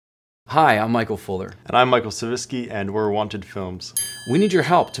Hi, I'm Michael Fuller. And I'm Michael Savitsky, and we're Wanted Films. We need your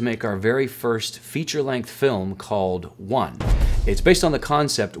help to make our very first feature-length film called One. It's based on the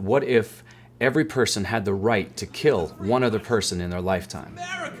concept, what if every person had the right to kill one other person in their lifetime?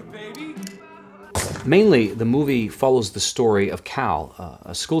 America, baby! Mainly, the movie follows the story of Cal,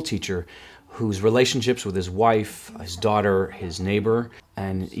 a school teacher whose relationships with his wife, his daughter, his neighbor,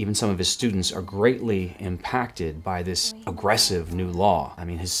 and even some of his students are greatly impacted by this aggressive new law. I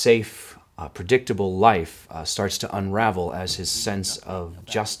mean, his safe, predictable life starts to unravel as his sense of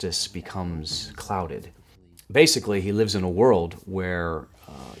justice becomes clouded. Basically, he lives in a world where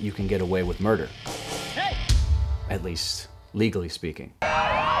you can get away with murder. At least, legally speaking.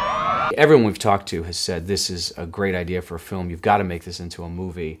 Everyone we've talked to has said this is a great idea for a film. You've got to make this into a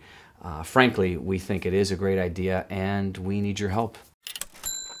movie. Frankly, we think it is a great idea, and we need your help.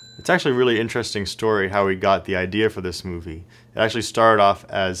 It's actually a really interesting story how we got the idea for this movie. It actually started off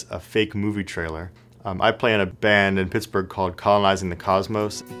as a fake movie trailer. I play in a band in Pittsburgh called Colonizing the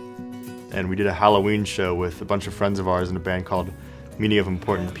Cosmos, and we did a Halloween show with a bunch of friends of ours in a band called Meaning of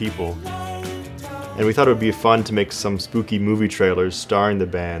Important People. And we thought it would be fun to make some spooky movie trailers starring the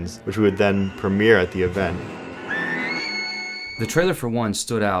bands, which we would then premiere at the event. The trailer for One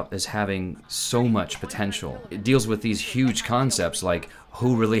stood out as having so much potential. It deals with these huge concepts like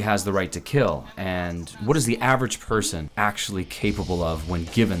who really has the right to kill and what is the average person actually capable of when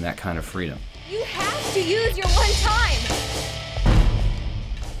given that kind of freedom. You have to use your one time!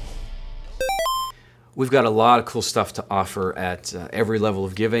 We've got a lot of cool stuff to offer at every level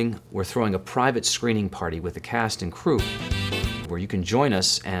of giving. We're throwing a private screening party with the cast and crew where you can join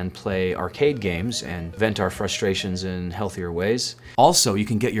us and play arcade games and vent our frustrations in healthier ways. Also, you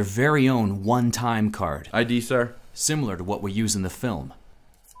can get your very own one-time card. ID, sir. Similar to what we use in the film.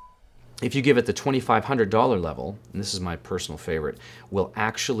 If you give it the $2,500 level, and this is my personal favorite, we'll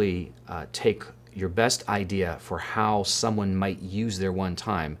actually take your best idea for how someone might use their one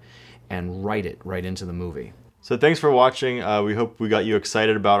time and write it right into the movie. So thanks for watching. We hope we got you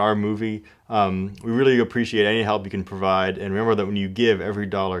excited about our movie. We really appreciate any help you can provide, and remember that when you give, every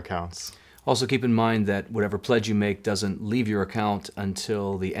dollar counts. Also keep in mind that whatever pledge you make doesn't leave your account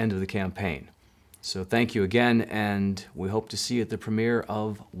until the end of the campaign. So thank you again, and we hope to see you at the premiere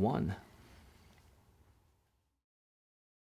of One.